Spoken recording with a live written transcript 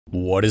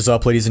What is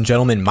up, ladies and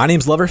gentlemen? My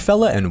name's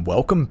LoverFella, and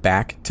welcome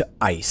back to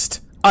Iced.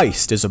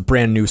 Iced is a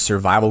brand new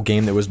survival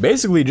game that was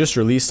basically just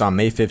released on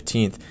May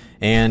 15th,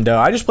 and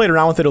I just played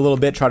around with it a little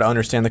bit, try to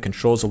understand the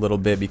controls a little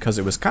bit because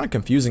it was kind of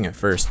confusing at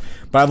first.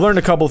 But I've learned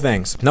a couple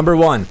things. Number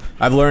one,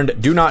 I've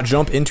learned do not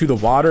jump into the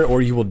water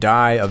or you will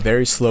die a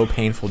very slow,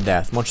 painful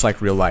death, much like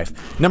real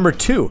life. Number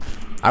two,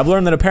 I've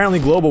learned that apparently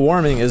global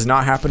warming is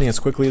not happening as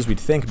quickly as we'd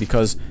think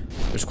because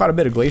there's quite a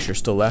bit of glacier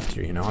still left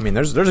here, you know? I mean,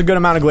 there's a good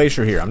amount of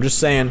glacier here. I'm just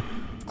saying.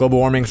 Global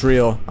warming's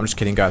real. I'm just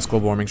kidding, guys.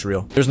 Global warming's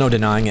real. There's no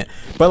denying it.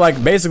 But,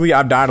 like, basically,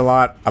 I've died a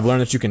lot. I've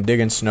learned that you can dig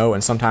in snow,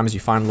 and sometimes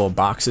you find little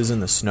boxes in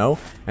the snow.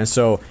 And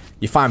so,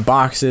 you find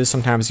boxes.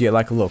 Sometimes you get,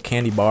 like, a little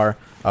candy bar.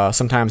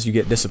 Sometimes you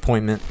get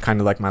disappointment, kind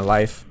of like my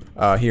life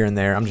here and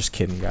there. I'm just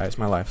kidding, guys.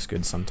 My life's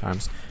good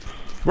sometimes.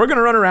 We're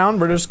gonna run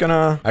around. We're just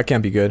gonna... That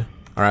can't be good.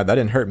 Alright, that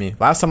didn't hurt me.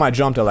 Last time I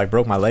jumped, I, like,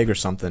 broke my leg or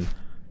something,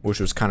 which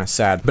was kind of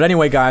sad. But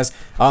anyway, guys,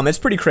 it's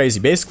pretty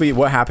crazy. Basically,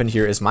 what happened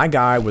here is my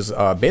guy was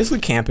basically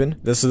camping.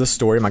 This is the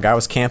story. My guy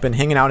was camping,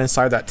 hanging out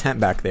inside that tent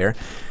back there.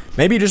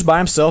 Maybe just by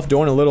himself,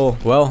 doing a little,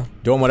 well,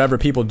 doing whatever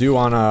people do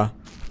on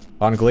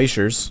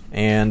glaciers.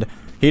 And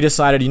he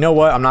decided, you know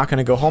what, I'm not going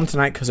to go home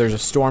tonight because there's a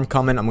storm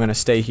coming. I'm going to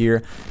stay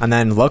here. And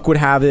then luck would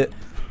have it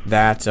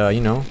that,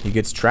 you know, he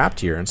gets trapped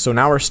here. And so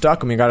now we're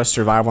stuck and we got to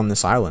survive on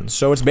this island.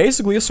 So it's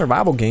basically a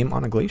survival game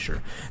on a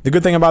glacier. The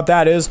good thing about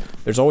that is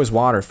there's always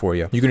water for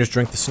you. You can just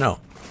drink the snow.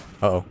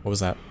 Uh-oh, what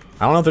was that?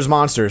 I don't know if there's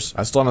monsters.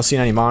 I still haven't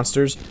seen any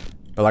monsters,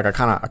 but like I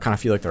kind of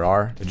feel like there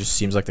are. It just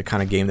seems like the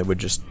kind of game that would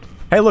just,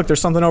 hey, look, there's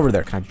something over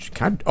there. Can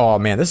I, oh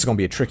man, this is going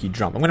to be a tricky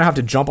jump. I'm going to have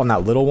to jump on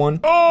that little one.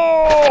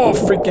 Oh,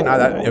 freaking,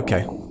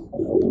 okay.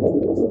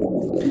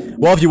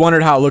 Well, if you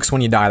wondered how it looks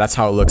when you die, that's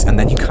how it looks, and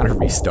then you kind of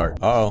restart.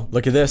 Uh-oh,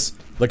 look at this.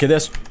 Look at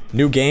this.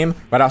 New game,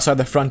 right outside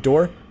the front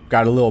door.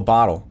 Got a little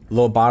bottle. A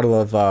little bottle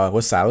of,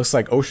 what's that? It looks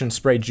like ocean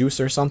spray juice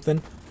or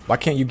something. Why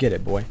can't you get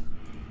it, boy?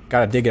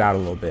 Gotta dig it out a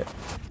little bit.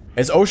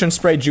 It's ocean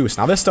spray juice.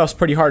 Now, this stuff's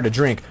pretty hard to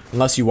drink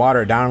unless you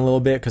water it down a little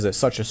bit because it's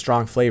such a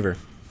strong flavor.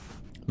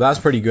 But that's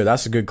pretty good.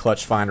 That's a good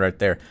clutch find right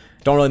there.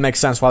 Don't really make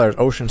sense why there's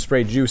ocean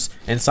spray juice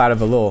inside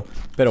of a little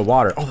bit of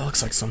water. Oh, that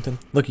looks like something.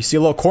 Look, you see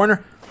a little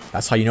corner?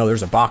 That's how you know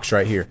there's a box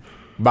right here.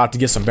 About to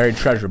get some buried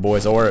treasure,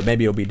 boys, or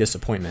maybe it'll be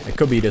disappointment. It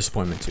could be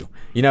disappointment too.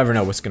 You never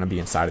know what's going to be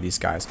inside of these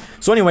guys.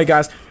 So anyway,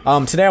 guys,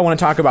 today I want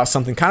to talk about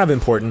something kind of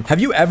important. Have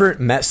you ever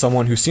met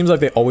someone who seems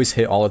like they always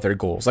hit all of their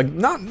goals? Like,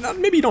 not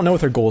maybe you don't know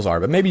what their goals are,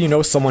 but maybe you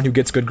know someone who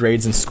gets good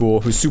grades in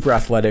school, who's super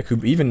athletic, who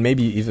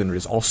maybe even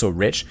is also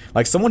rich.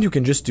 Like someone who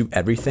can just do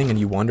everything, and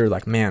you wonder,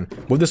 like, man,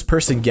 what would this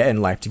person get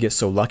in life to get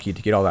so lucky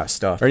to get all that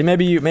stuff? Or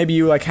maybe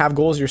you like have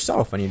goals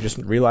yourself, and you just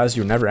realize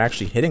you're never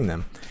actually hitting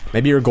them.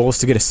 Maybe your goal is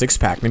to get a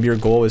six-pack. Maybe your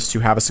goal is to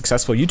have a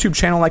successful YouTube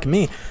channel like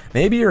me.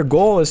 Maybe your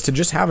goal is to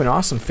just have an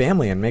awesome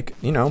family and make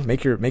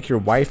your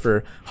wife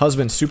or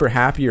husband super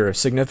happy, or a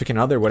significant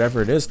other,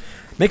 whatever it is.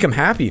 Make them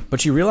happy,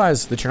 but you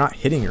realize that you're not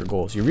hitting your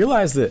goals. You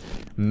realize that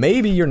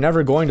maybe you're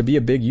never going to be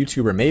a big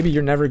YouTuber. Maybe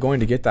you're never going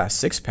to get that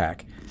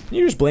six-pack.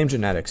 You just blame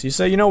genetics. You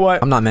say, you know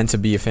what? I'm not meant to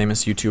be a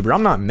famous YouTuber.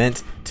 I'm not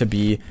meant to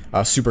be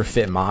a super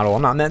fit model.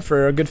 I'm not meant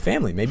for a good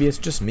family. Maybe it's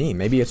just me.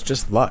 Maybe it's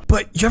just luck.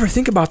 But you ever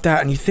think about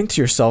that and you think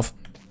to yourself,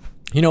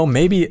 you know,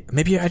 maybe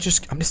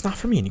it's not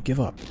for me, and you give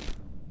up.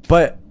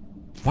 But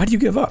why do you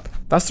give up?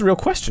 That's the real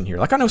question here.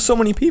 Like, I know so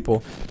many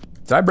people.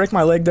 Did I break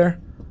my leg there?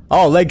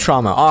 Oh, leg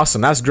trauma.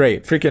 Awesome. That's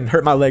great. Freaking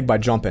hurt my leg by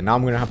jumping. Now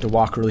I'm going to have to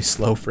walk really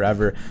slow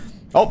forever.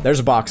 Oh, there's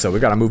a box, though. We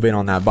got to move in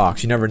on that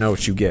box. You never know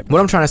what you get. What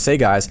I'm trying to say,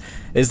 guys,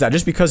 is that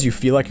just because you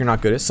feel like you're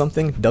not good at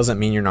something doesn't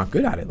mean you're not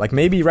good at it. Like,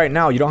 maybe right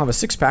now you don't have a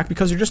six-pack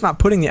because you're just not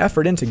putting the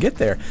effort in to get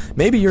there.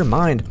 Maybe your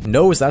mind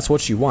knows that's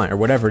what you want, or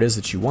whatever it is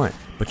that you want,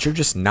 but you're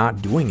just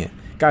not doing it.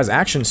 Guys,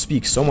 actions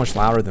speak so much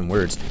louder than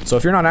words. So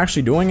if you're not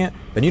actually doing it,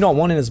 then you don't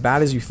want it as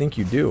bad as you think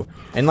you do.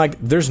 And like,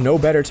 there's no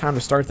better time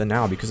to start than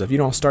now, because if you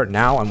don't start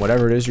now on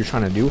whatever it is you're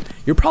trying to do,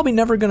 you're probably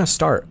never gonna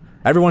start.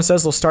 Everyone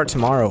says they'll start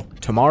tomorrow.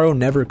 Tomorrow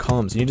never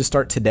comes. You need to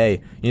start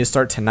today. You need to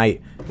start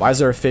tonight. Why is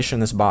there a fish in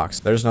this box?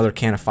 There's another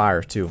can of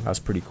fire too. That's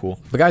pretty cool.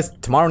 But guys,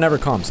 tomorrow never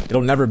comes.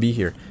 It'll never be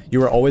here.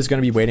 You are always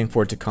gonna be waiting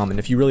for it to come. And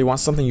if you really want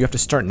something, you have to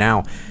start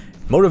now.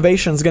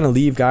 Motivation is going to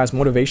leave, guys.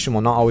 Motivation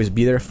will not always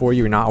be there for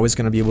you. You're not always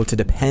going to be able to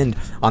depend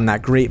on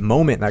that great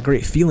moment, that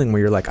great feeling where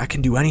you're like, I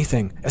can do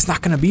anything. It's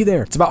not going to be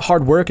there. It's about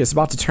hard work. It's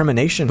about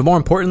determination. But more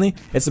importantly,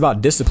 it's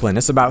about discipline.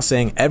 It's about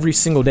saying every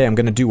single day I'm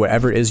going to do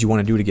whatever it is you want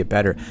to do to get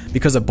better,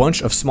 because a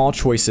bunch of small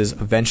choices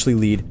eventually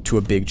lead to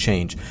a big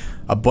change.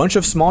 A bunch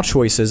of small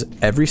choices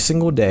every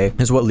single day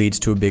is what leads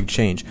to a big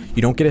change.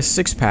 You don't get a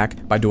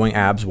six-pack by doing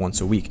abs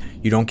once a week.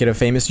 You don't get a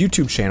famous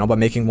YouTube channel by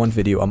making one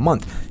video a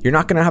month. You're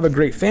not going to have a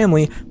great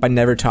family by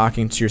never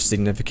talking to your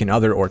significant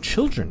other or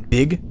children.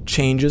 Big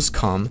changes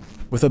come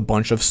with a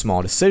bunch of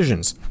small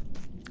decisions.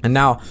 And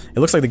now it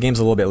looks like the game's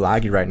a little bit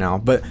laggy right now,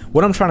 but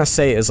what I'm trying to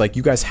say is like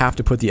you guys have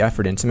to put the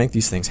effort in to make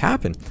these things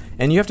happen,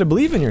 and you have to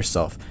believe in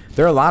yourself.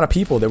 There are a lot of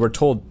people that were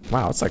told,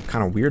 wow, it's like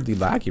kind of weirdly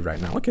laggy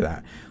right now. Look at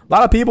that. A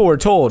lot of people were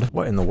told,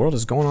 what in the world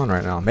is going on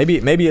right now?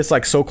 Maybe it's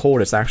like so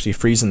cold it's actually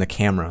freezing the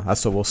camera.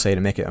 That's what we'll say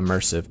to make it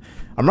immersive.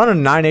 I'm running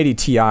a 980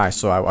 Ti,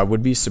 so I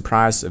would be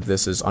surprised if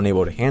this is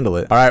unable to handle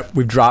it. All right,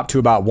 we've dropped to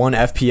about 1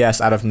 FPS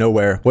out of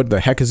nowhere. What the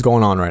heck is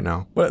going on right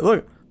now? What?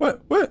 Look.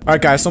 What?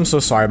 Alright guys, so I'm so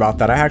sorry about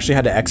that. I actually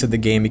had to exit the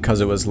game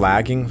because it was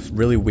lagging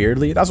really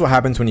weirdly. That's what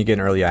happens when you get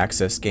an early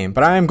access game.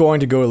 But I am going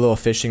to go a little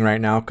fishing right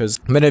now because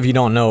many of you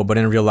don't know, but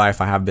in real life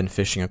I have been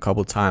fishing a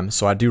couple times.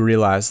 So I do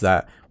realize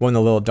that when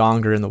the little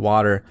donger in the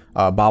water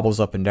bobbles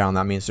up and down,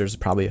 that means there's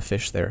probably a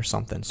fish there or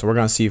something. So we're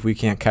going to see if we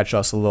can't catch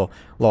us a little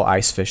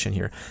ice fish in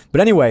here.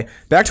 But anyway,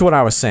 back to what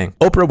I was saying.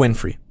 Oprah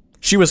Winfrey.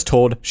 She was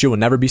told she will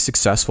never be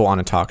successful on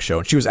a talk show.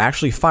 And she was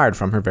actually fired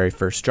from her very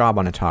first job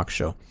on a talk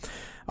show.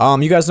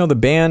 You guys know the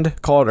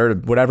band called, or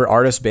whatever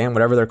artist band,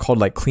 whatever they're called,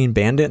 like Clean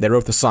Bandit. They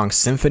wrote the song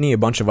Symphony, a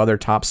bunch of other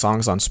top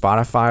songs on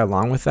Spotify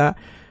along with that.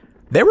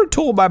 They were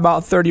told by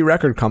about 30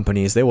 record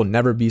companies they will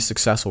never be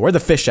successful. Where the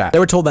fish at? They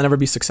were told they'll never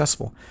be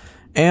successful.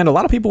 And a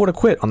lot of people would have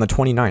quit on the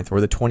 29th or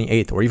the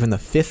 28th or even the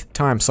 5th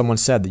time someone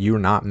said that you were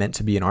not meant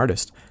to be an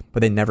artist, but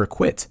they never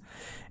quit.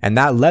 And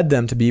that led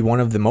them to be one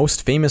of the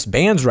most famous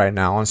bands right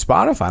now on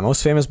Spotify,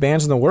 most famous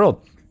bands in the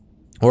world.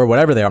 Or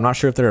whatever they are. I'm not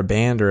sure if they're a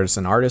band or it's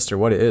an artist or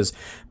what it is,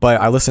 but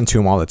I listen to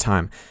them all the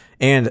time.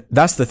 And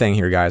that's the thing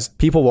here, guys.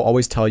 People will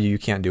always tell you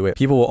can't do it.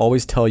 People will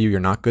always tell you you're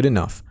not good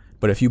enough.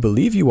 But if you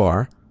believe you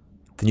are,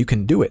 then you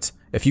can do it.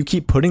 If you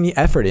keep putting the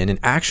effort in and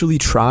actually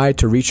try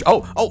to reach...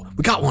 Oh,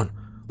 we got one.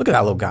 Look at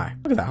that little guy.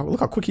 Look at that. Look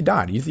how quick he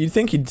died. You'd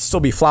think he'd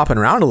still be flopping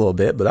around a little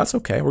bit, but that's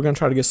okay. We're going to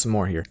try to get some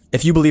more here.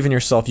 If you believe in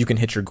yourself, you can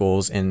hit your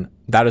goals, and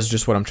that is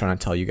just what I'm trying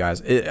to tell you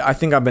guys. I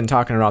think I've been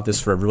talking about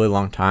this for a really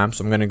long time,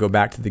 so I'm going to go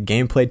back to the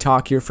gameplay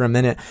talk here for a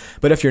minute.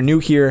 But if you're new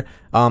here,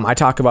 I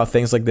talk about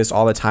things like this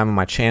all the time on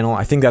my channel.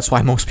 I think that's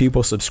why most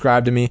people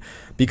subscribe to me,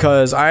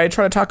 because I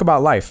try to talk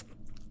about life.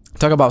 I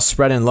talk about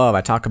spreading love.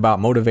 I talk about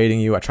motivating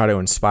you. I try to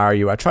inspire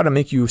you. I try to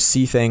make you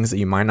see things that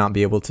you might not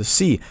be able to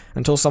see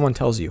until someone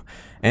tells you.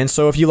 And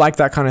so if you like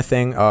that kind of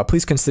thing,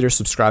 please consider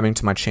subscribing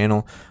to my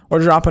channel or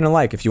dropping a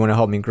like if you want to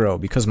help me grow.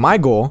 Because my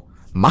goal,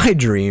 my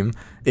dream,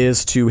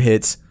 is to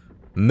hit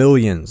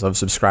millions of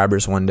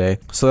subscribers one day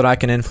so that I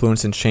can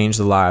influence and change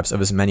the lives of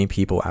as many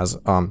people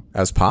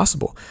as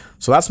possible.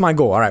 So that's my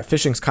goal. All right,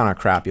 fishing's kind of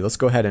crappy. Let's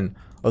go ahead and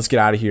let's get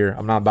out of here.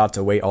 I'm not about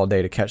to wait all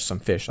day to catch some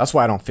fish. That's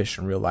why I don't fish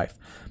in real life.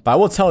 But I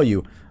will tell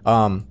you,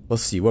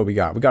 let's see what we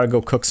got. We got to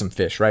go cook some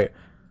fish, right?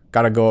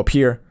 Got to go up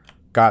here.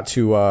 Got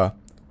to, oh,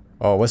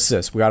 what's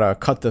this? We got to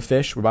cut the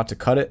fish. We're about to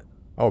cut it.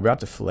 Oh, we're about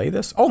to fillet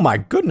this? Oh my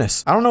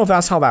goodness. I don't know if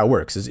that's how that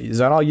works. Is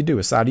that all you do?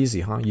 It's that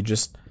easy, huh? You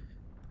just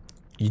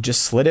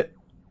slit it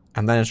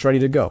and then it's ready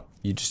to go.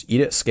 You just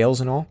eat it,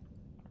 scales and all.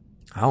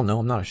 I don't know.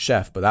 I'm not a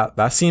chef, but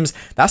that seems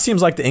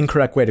like the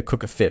incorrect way to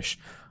cook a fish.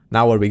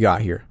 Now what do we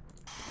got here?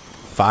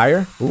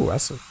 Fire? Ooh,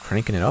 that's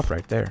cranking it up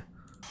right there.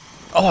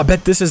 Oh, I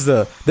bet this is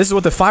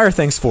what the fire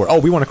thing's for. Oh,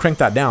 we want to crank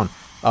that down.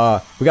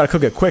 We got to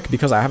cook it quick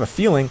because I have a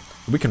feeling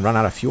we can run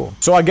out of fuel.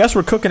 So I guess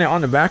we're cooking it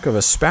on the back of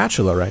a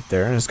spatula right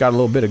there, and it's got a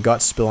little bit of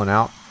guts spilling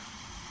out.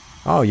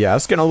 Oh yeah,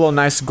 it's getting a little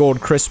nice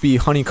gold crispy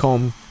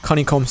honeycomb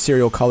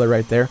cereal color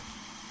right there.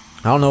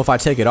 I don't know if I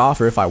take it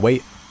off or if I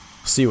wait.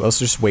 See, let's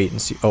just wait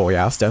and see. Oh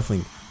yeah,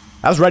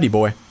 that's ready,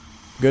 boy.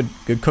 Good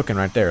cooking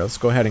right there. Let's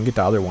go ahead and get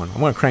the other one. I'm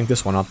gonna crank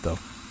this one up though.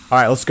 All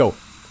right, let's go.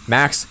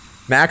 Max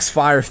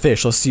fire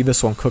fish. Let's see if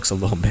this one cooks a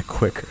little bit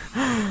quicker.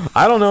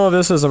 I don't know if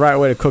this is the right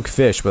way to cook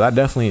fish, but that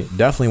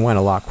definitely went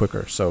a lot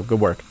quicker. So good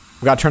work.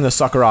 We gotta turn this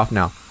sucker off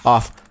now.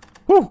 Off.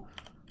 Woo.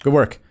 Good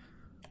work.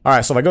 All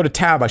right, so if I go to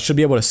tab, I should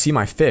be able to see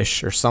my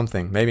fish or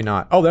something. Maybe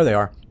not. Oh, there they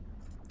are.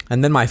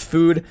 And then my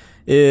food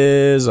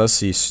is, let's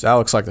see, that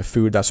looks like the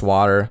food. That's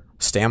water,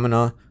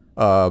 stamina.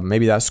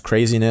 Maybe that's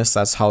craziness.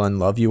 That's how in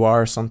love you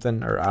are or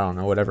something, or I don't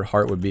know, whatever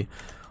heart would be.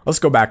 Let's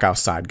go back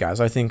outside,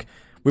 guys. I think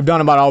we've done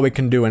about all we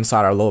can do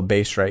inside our little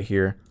base right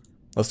here.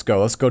 Let's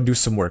go do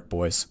some work,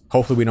 boys.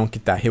 Hopefully we don't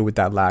get that hit with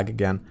that lag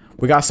again.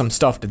 We got some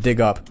stuff to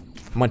dig up.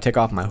 I'm gonna take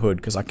off my hood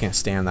because I can't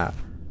stand that.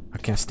 I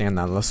can't stand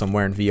that unless I'm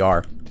wearing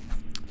VR.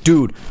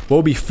 Dude, what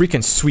would be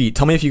freaking sweet?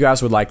 Tell me if you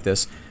guys would like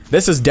this.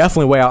 This is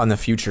definitely way out in the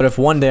future. But if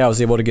one day I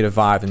was able to get a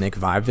Vive and make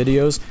Vive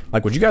videos,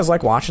 like, would you guys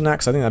like watching that?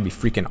 Because I think that'd be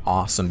freaking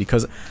awesome.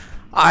 Because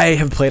I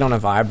have played on a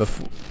Vive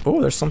before. Oh,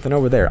 there's something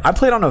over there. I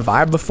played on a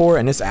Vive before,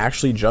 and it's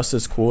actually just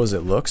as cool as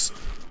it looks.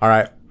 All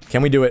right,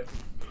 can we do it?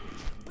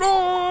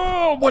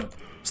 Oh, what?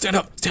 Stand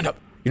up, stand up.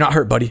 You're not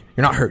hurt, buddy.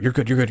 You're not hurt. You're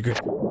good, you're good, you're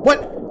good. What?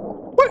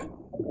 What?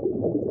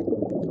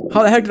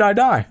 How the heck did I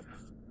die?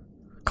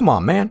 Come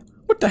on, man.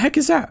 What the heck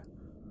is that?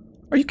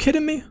 Are you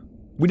kidding me?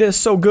 We did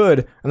so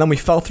good, and then we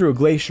fell through a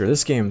glacier.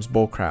 This game's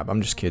bullcrap.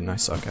 I'm just kidding. I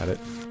suck at it.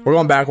 We're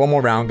going back one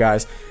more round,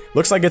 guys.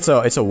 Looks like it's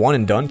a one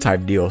and done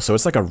type deal, so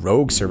it's like a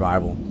rogue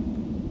survival.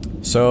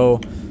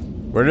 So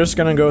we're just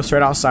gonna go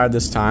straight outside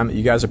this time.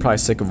 You guys are probably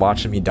sick of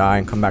watching me die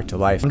and come back to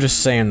life. I'm just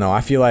saying though,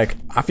 I feel like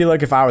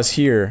if I was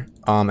here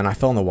and I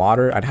fell in the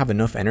water, I'd have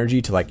enough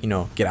energy to like, you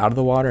know, get out of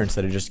the water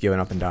instead of just giving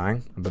up and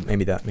dying. But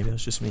maybe that's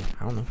just me.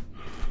 I don't know.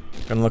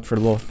 Gonna look for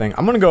the little thing.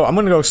 I'm gonna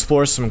go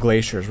explore some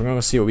glaciers. We're gonna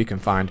go see what we can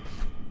find.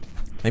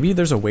 Maybe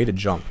there's a way to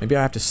jump. Maybe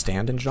I have to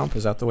stand and jump.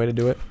 Is that the way to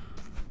do it?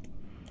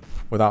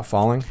 Without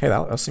falling? Hey,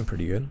 that seemed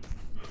pretty good.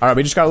 Alright,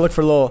 we just gotta look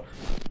for little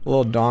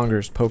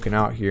dongers poking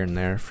out here and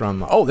there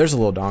from... Oh, there's a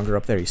little donger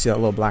up there. You see that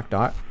little black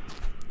dot?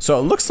 So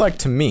it looks like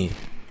to me...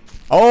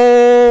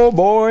 Oh,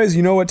 boys,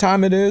 you know what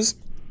time it is?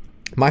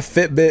 My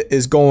Fitbit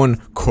is going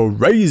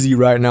crazy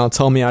right now.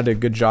 Tell me I did a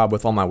good job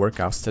with all my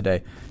workouts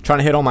today. Trying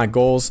to hit all my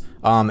goals.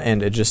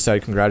 And it just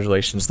said,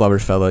 congratulations,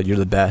 LoverFella. You're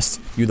the best.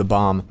 You the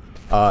bomb.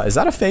 Is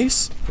that a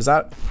face? Is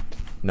that...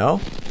 No?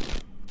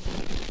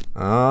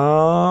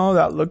 Oh,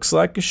 that looks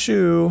like a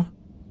shoe.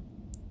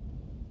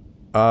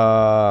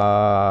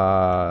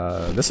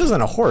 This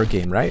isn't a horror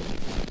game, right?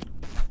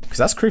 Because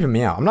that's creeping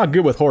me out. I'm not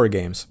good with horror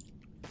games.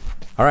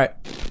 Alright.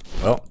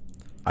 Well,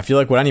 I feel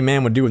like what any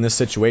man would do in this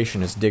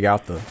situation is dig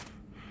out the...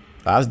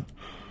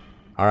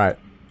 Alright.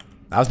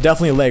 That was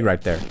definitely a leg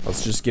right there.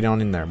 Let's just get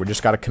on in there. We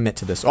just gotta commit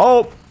to this.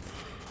 Oh!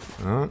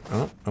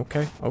 Oh,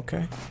 okay,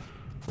 okay.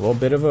 A little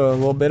bit of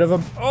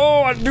a...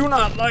 Oh, I do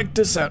not like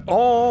this at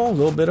all. A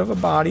little bit of a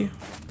body.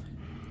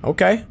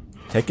 Okay.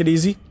 Take it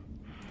easy.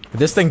 If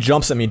this thing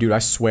jumps at me, dude, I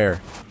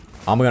swear,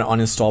 I'm gonna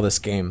uninstall this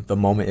game the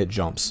moment it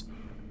jumps.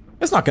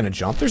 It's not gonna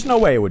jump. There's no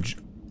way it would...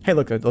 Hey,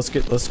 look, let's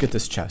get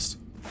this chest.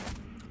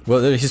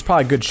 Well, he's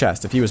probably a good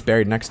chest. If he was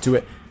buried next to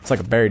it, it's like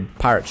a buried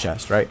pirate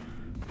chest, right?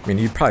 I mean,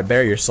 you'd probably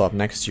bury yourself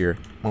next to your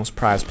most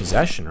prized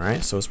possession,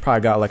 right? So it's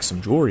probably got like some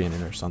jewelry in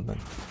it or something.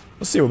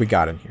 Let's see what we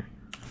got in here.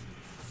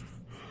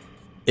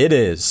 It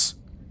is...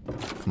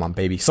 Come on,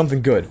 baby.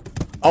 Something good.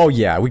 Oh,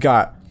 yeah. We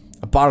got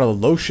a bottle of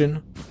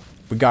lotion.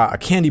 We got a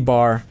candy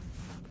bar.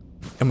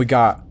 And we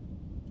got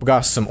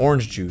some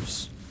orange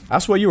juice.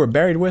 That's what you were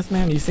buried with,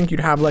 man? You think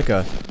you'd have like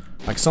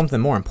something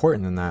more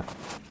important than that?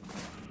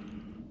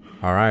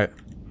 All right.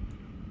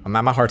 I'm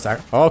at my heart's...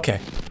 Oh, okay.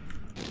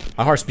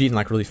 My heart's beating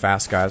like really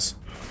fast, guys.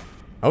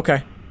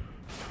 Okay.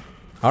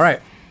 All right.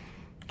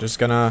 Just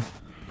gonna...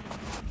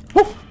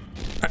 Woo!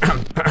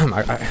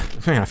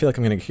 Man, I feel like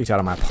I'm gonna get kicked out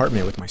of my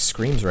apartment with my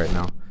screams right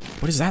now.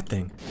 What is that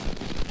thing?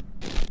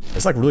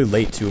 It's like really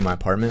late too in my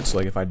apartment, so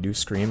like if I do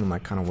scream, I'm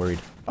like kind of worried.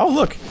 Oh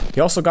look, he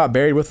also got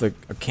buried with a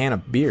can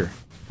of beer.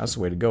 That's the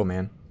way to go,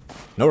 man.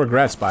 No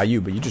regrets by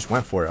you, but you just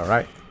went for it, all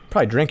right?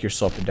 Probably drank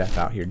yourself to death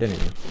out here,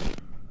 didn't you?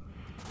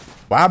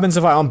 What happens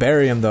if I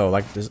unbury him though?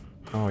 Like this?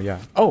 Oh yeah.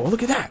 Oh,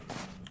 look at that.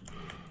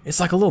 It's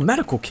like a little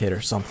medical kit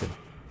or something.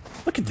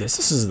 Look at this.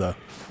 This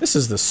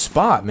is the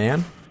spot,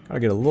 man. Gotta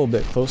get a little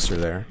bit closer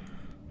there.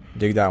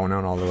 Dig that one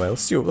out all the way.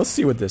 Let's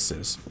see what this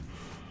is.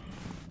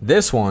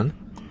 This one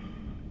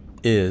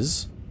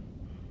is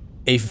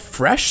a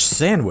fresh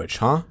sandwich,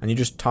 huh? And you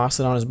just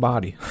toss it on his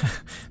body.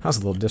 That was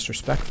a little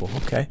disrespectful.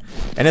 Okay.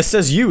 And it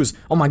says use.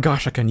 Oh my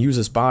gosh, I can use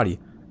his body.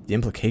 The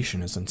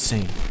implication is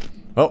insane.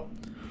 Oh.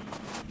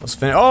 Let's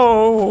finish.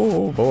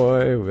 Oh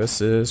boy, this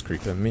is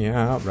creeping me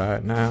out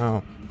right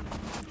now.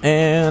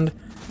 And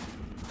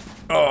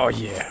oh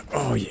yeah,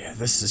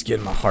 this is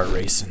getting my heart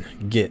racing.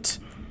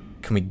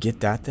 Can we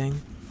get that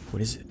thing?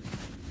 What is it?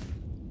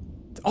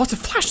 Oh, it's a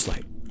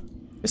flashlight.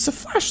 It's a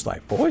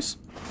flashlight, boys.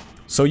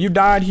 So you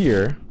died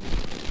here.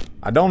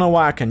 I don't know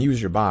why I can use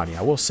your body.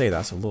 I will say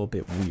that's a little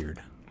bit weird.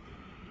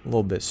 A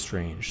little bit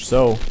strange.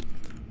 So,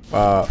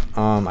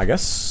 I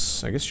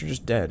guess you're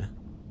just dead.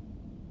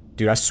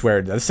 Dude, I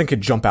swear, this thing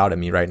could jump out at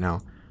me right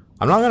now.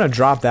 I'm not gonna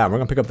drop that. We're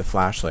gonna pick up the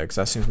flashlight, because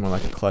that seems more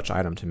like a clutch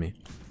item to me.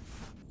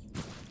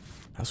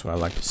 That's what I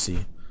like to see.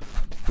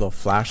 A little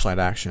flashlight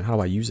action. How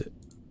do I use it?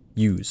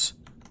 Use.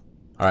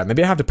 Alright,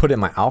 maybe I have to put it in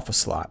my alpha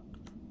slot.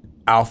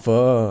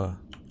 Alpha.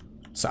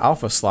 It's an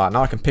alpha slot.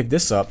 Now I can pick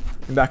this up.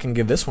 Maybe I can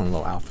give this one a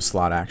little alpha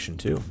slot action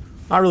too.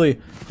 Not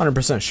really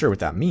 100% sure what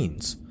that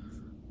means.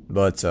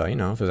 But, you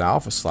know, if it's an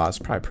alpha slot, it's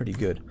probably pretty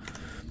good.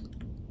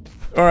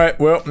 Alright,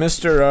 well,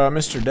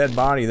 Mr. Dead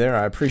Body there,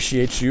 I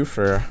appreciate you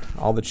for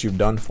all that you've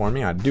done for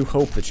me. I do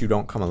hope that you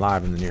don't come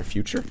alive in the near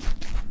future.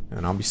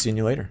 And I'll be seeing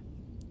you later.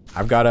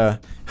 I've gotta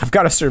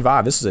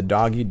survive. This is a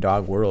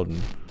dog-eat-dog world.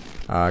 And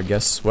I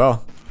guess,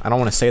 well, I don't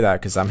want to say that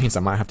because that means I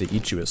might have to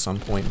eat you at some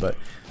point. But,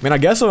 I mean, I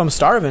guess if I'm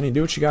starving, you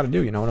do what you gotta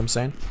do. You know what I'm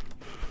saying?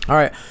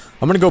 Alright,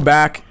 I'm gonna go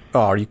back.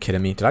 Oh, are you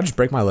kidding me? Did I just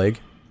break my leg?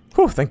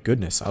 Whew, thank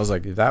goodness. I was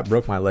like, that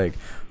broke my leg.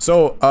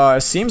 So,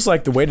 it seems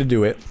like the way to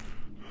do it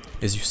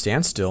is you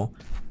stand still,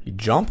 you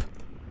jump,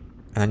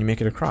 and then you make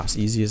it across.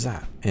 Easy as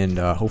that. And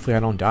hopefully I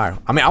don't die.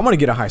 I mean, I'm gonna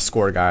get a high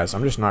score, guys.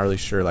 I'm just not really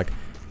sure, like,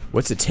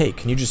 what's it take?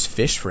 Can you just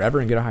fish forever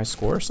and get a high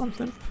score or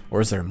something?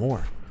 Or is there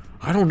more?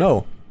 I don't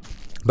know.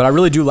 But I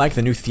really do like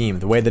the new theme.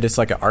 The way that it's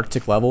like an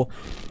Arctic level.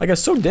 Like,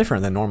 it's so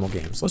different than normal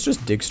games. Let's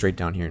just dig straight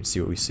down here and see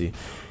what we see.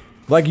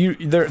 Like,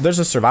 there's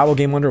a survival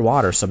game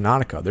underwater,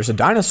 Subnautica. There's a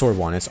dinosaur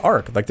one, it's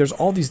Ark. Like, there's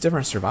all these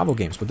different survival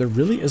games, but there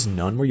really is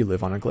none where you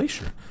live on a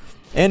glacier.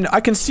 And I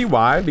can see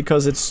why,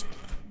 because it's,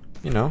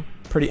 you know,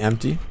 pretty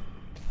empty.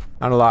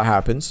 Not a lot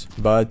happens,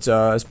 but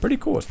it's pretty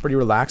cool. It's pretty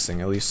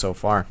relaxing, at least so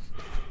far.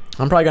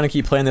 I'm probably going to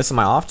keep playing this in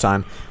my off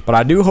time, but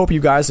I do hope you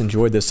guys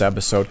enjoyed this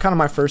episode. Kind of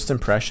my first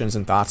impressions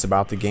and thoughts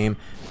about the game.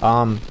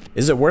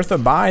 Is it worth a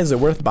buy? Is it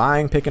worth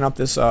buying, picking up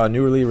this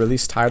newly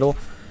released title?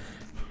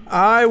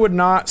 I would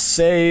not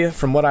say,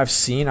 from what I've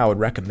seen, I would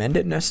recommend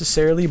it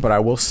necessarily, but I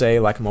will say,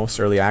 like most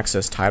early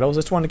access titles,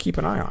 it's one to keep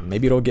an eye on.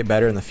 Maybe it'll get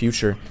better in the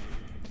future.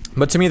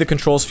 But to me, the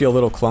controls feel a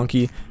little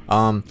clunky.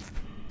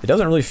 It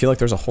doesn't really feel like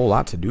there's a whole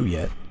lot to do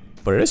yet.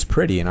 But it is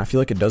pretty, and I feel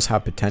like it does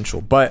have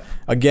potential. But,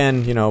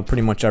 again, you know,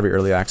 pretty much every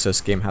early access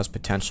game has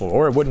potential,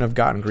 or it wouldn't have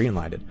gotten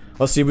green-lighted.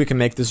 Let's see if we can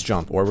make this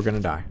jump, or we're gonna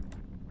die.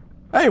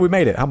 Hey, we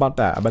made it. How about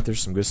that? I bet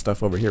there's some good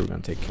stuff over here we're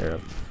gonna take care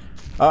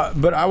of.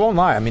 But I won't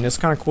lie. I mean, it's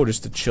kind of cool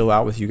just to chill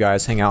out with you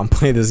guys, hang out and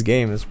play this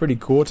game. It's pretty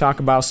cool. Talk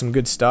about some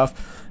good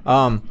stuff.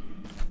 And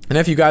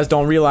if you guys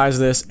don't realize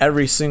this,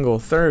 every single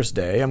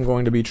Thursday, I'm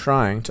going to be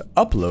trying to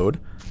upload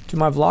to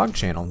my vlog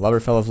channel,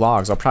 LoverFella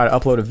Vlogs. I'll try to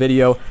upload a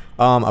video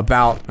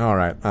about...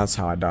 Alright, that's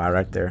how I die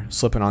right there.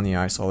 Slipping on the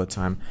ice all the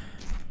time.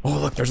 Oh,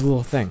 look, there's a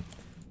little thing.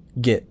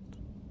 Get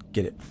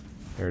it.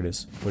 There it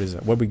is. What is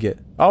it? What'd we get?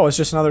 Oh, it's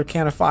just another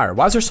can of fire.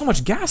 Why is there so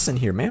much gas in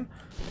here, man?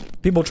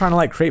 People trying to,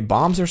 like, create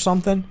bombs or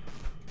something?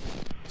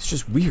 It's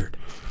just weird.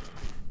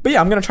 But yeah,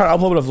 I'm going to try to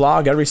upload a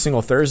vlog every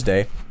single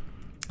Thursday.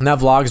 And that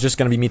vlog is just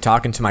going to be me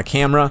talking to my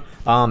camera,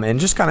 and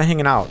just kind of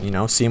hanging out, you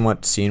know, seeing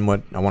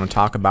what I want to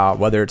talk about,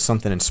 whether it's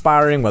something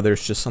inspiring, whether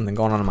it's just something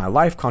going on in my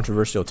life,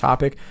 controversial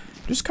topic,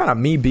 just kind of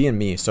me being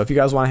me. So if you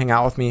guys want to hang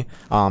out with me,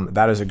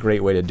 that is a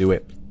great way to do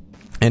it.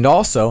 And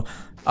also,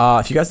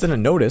 if you guys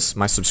didn't notice,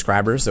 my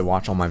subscribers that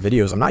watch all my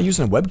videos, I'm not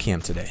using a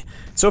webcam today.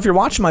 So if you're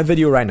watching my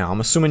video right now,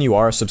 I'm assuming you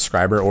are a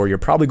subscriber, or you're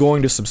probably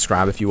going to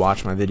subscribe if you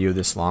watch my video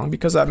this long,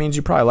 because that means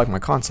you probably like my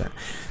content.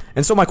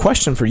 And so my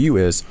question for you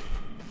is,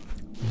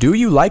 do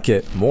you like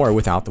it more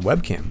without the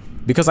webcam?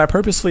 Because I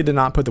purposely did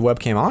not put the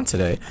webcam on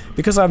today,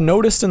 because I've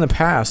noticed in the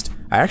past,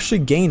 I actually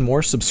gain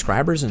more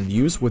subscribers and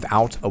views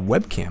without a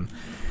webcam.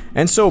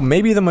 And so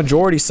maybe the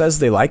majority says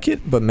they like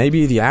it, but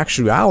maybe the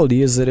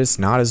actuality is that it's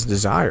not as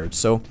desired.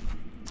 So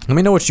let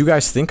me know what you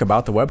guys think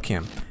about the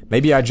webcam.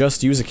 Maybe I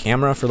just use a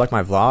camera for like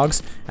my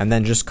vlogs and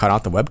then just cut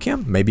out the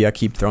webcam. Maybe I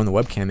keep throwing the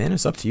webcam in.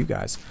 It's up to you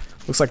guys.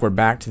 Looks like we're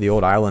back to the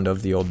old island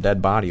of the old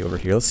dead body over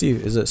here. Let's see,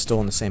 is it still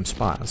in the same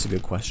spot? That's a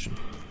good question.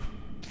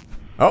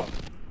 Oh,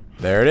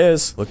 there it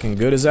is. Looking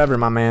good as ever,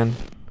 my man.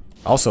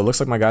 Also, looks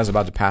like my guy's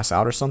about to pass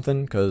out or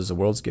something, because the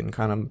world's getting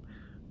kind of...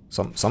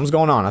 Something's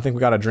going on. I think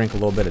we gotta drink a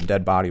little bit of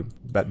dead body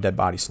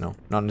snow.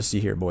 Nothing to see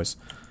here, boys.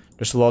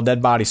 Just a little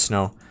dead body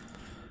snow.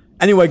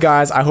 Anyway,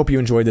 guys, I hope you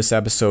enjoyed this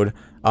episode.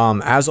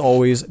 As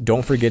always,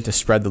 don't forget to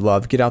spread the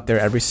love. Get out there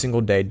every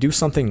single day. Do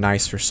something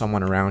nice for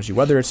someone around you,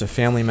 whether it's a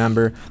family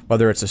member,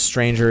 whether it's a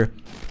stranger,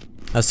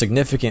 a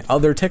significant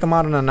other. Take them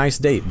out on a nice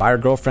date. Buy your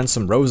girlfriend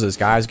some roses,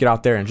 guys. Get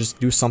out there and just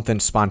do something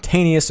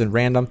spontaneous and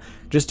random.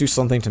 Just do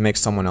something to make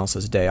someone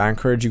else's day. I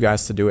encourage you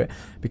guys to do it,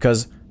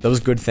 because those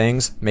good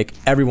things make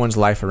everyone's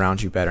life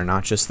around you better,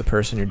 not just the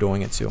person you're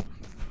doing it to.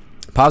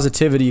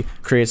 Positivity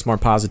creates more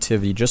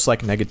positivity, just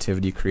like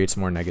negativity creates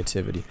more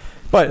negativity.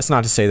 But it's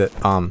not to say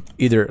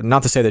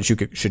that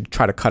you should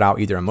try to cut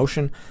out either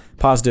emotion.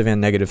 Positive and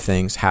negative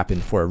things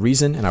happen for a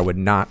reason, and I would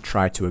not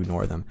try to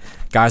ignore them.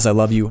 Guys, I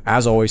love you.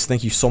 As always,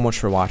 thank you so much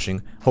for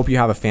watching. Hope you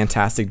have a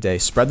fantastic day.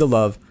 Spread the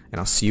love, and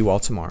I'll see you all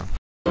tomorrow.